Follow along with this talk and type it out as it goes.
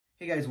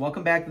Hey guys,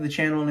 welcome back to the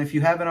channel, and if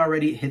you haven't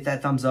already, hit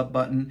that thumbs up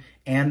button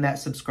and that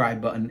subscribe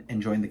button and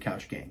join the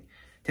Couch Gang.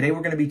 Today we're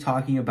going to be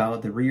talking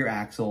about the rear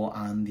axle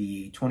on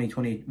the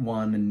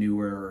 2021 and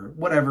newer,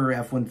 whatever,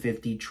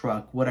 F-150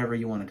 truck, whatever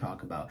you want to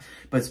talk about.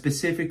 But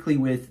specifically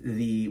we're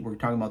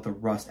talking about the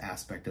rust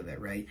aspect of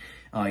it, right?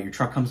 Your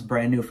truck comes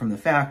brand new from the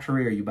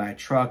factory, or you buy a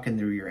truck and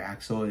the rear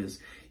axle is,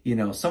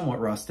 somewhat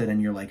rusted,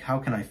 and you're like, how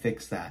can I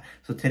fix that?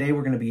 So today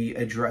we're going to be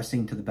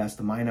addressing, to the best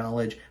of my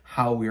knowledge,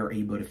 how we are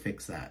able to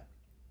fix that.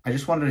 I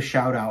just wanted to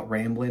shout out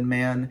Ramblin'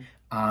 Man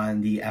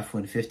on the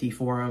F-150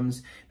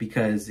 forums,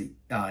 because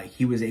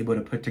he was able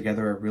to put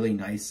together a really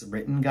nice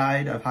written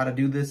guide of how to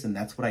do this, and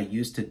that's what I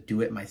used to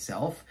do it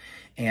myself.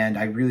 And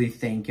I really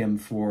thank him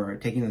for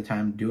taking the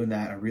time doing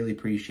that. I really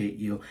appreciate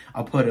you.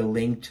 I'll put a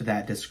link to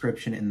that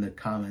description in the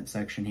comment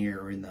section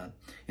here, or in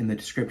the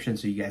description,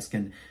 so you guys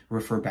can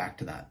refer back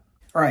to that.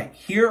 All right,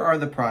 here are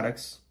the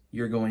products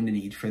you're going to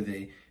need for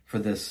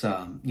this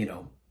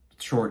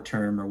short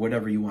term, or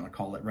whatever you want to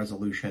call it,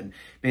 resolution.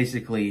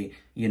 Basically,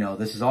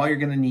 this is all you're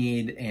going to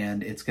need,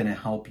 and it's going to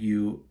help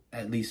you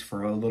at least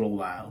for a little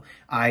while.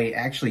 I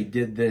actually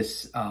did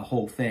this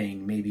whole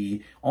thing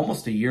maybe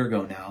almost a year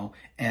ago now,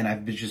 and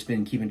I've just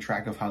been keeping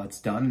track of how it's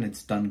done, and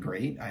it's done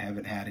great. I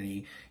haven't had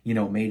any,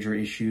 major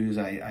issues.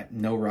 I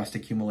no rust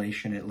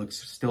accumulation. It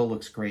still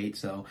looks great.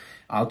 So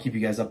I'll keep you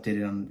guys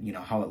updated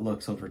on, how it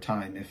looks over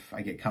time. If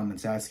I get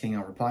comments asking,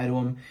 I'll reply to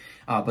them.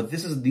 But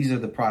these are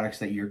the products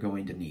that you're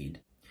going to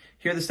need.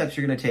 Here are the steps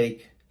you're going to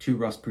take to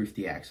rust-proof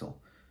the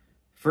axle.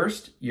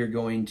 First, you're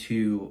going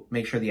to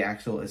make sure the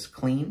axle is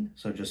clean,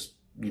 so just,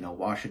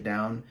 wash it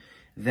down.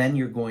 Then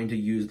you're going to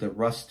use the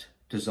rust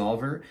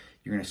dissolver.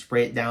 You're going to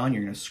spray it down.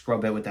 You're going to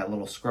scrub it with that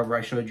little scrubber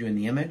I showed you in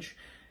the image,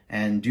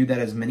 and do that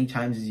as many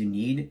times as you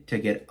need to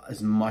get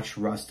as much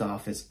rust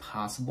off as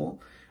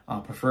possible.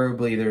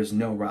 Preferably there's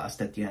no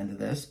rust at the end of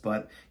this,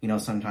 but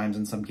sometimes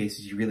in some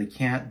cases you really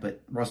can't,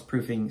 but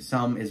rust-proofing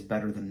some is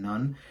better than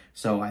none.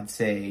 So I'd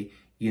say,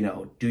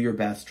 do your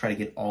best, try to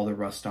get all the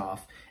rust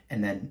off,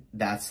 and then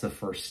that's the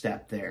first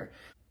step there.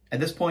 At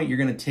this point, you're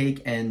going to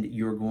take and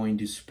you're going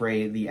to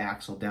spray the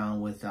axle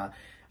down with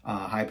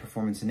high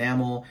performance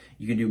enamel.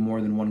 You can do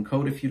more than one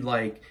coat if you'd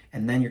like,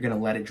 and then you're going to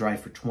let it dry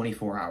for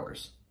 24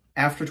 hours.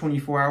 After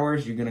 24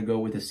 hours, you're going to go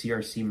with a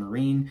CRC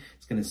Marine.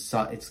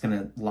 It's going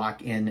to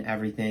lock in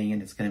everything,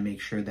 and it's going to make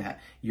sure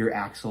that your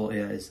axle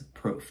is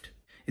proofed.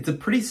 It's a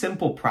pretty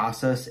simple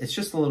process. It's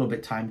just a little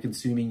bit time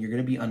consuming. You're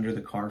going to be under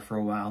the car for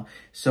a while.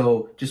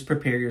 So just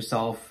prepare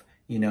yourself,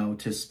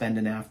 to spend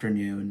an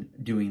afternoon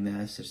doing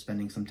this, or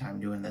spending some time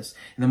doing this.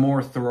 And the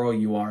more thorough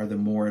you are, the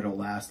more it'll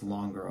last, the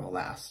longer it'll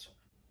last.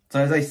 So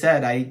as I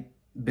said, I've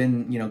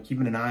been,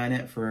 keeping an eye on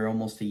it for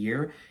almost a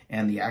year,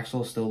 and the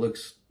axle still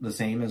looks the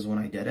same as when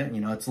I did it.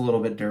 It's a little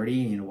bit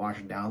dirty, wash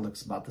it down,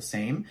 looks about the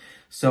same.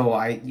 So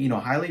I,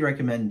 highly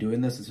recommend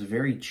doing this. It's a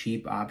very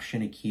cheap option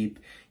to keep,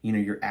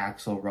 your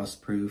axle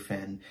rust proof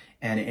and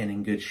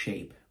in good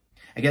shape.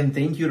 Again,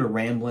 thank you to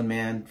Ramblin'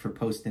 Man for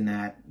posting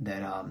that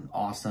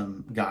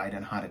awesome guide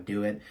on how to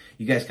do it.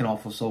 You guys can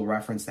also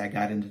reference that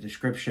guide in the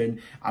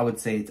description. I would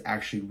say it's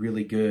actually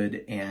really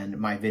good, and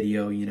my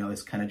video,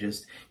 is kind of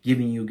just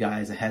giving you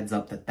guys a heads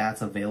up that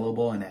that's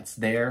available and that's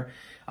there.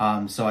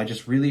 So I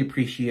just really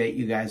appreciate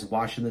you guys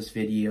watching this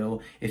video.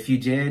 If you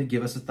did,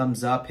 give us a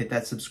thumbs up, hit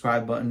that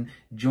subscribe button,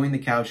 join the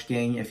Couch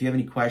Gang. If you have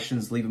any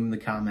questions, leave them in the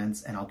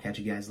comments, and I'll catch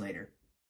you guys later.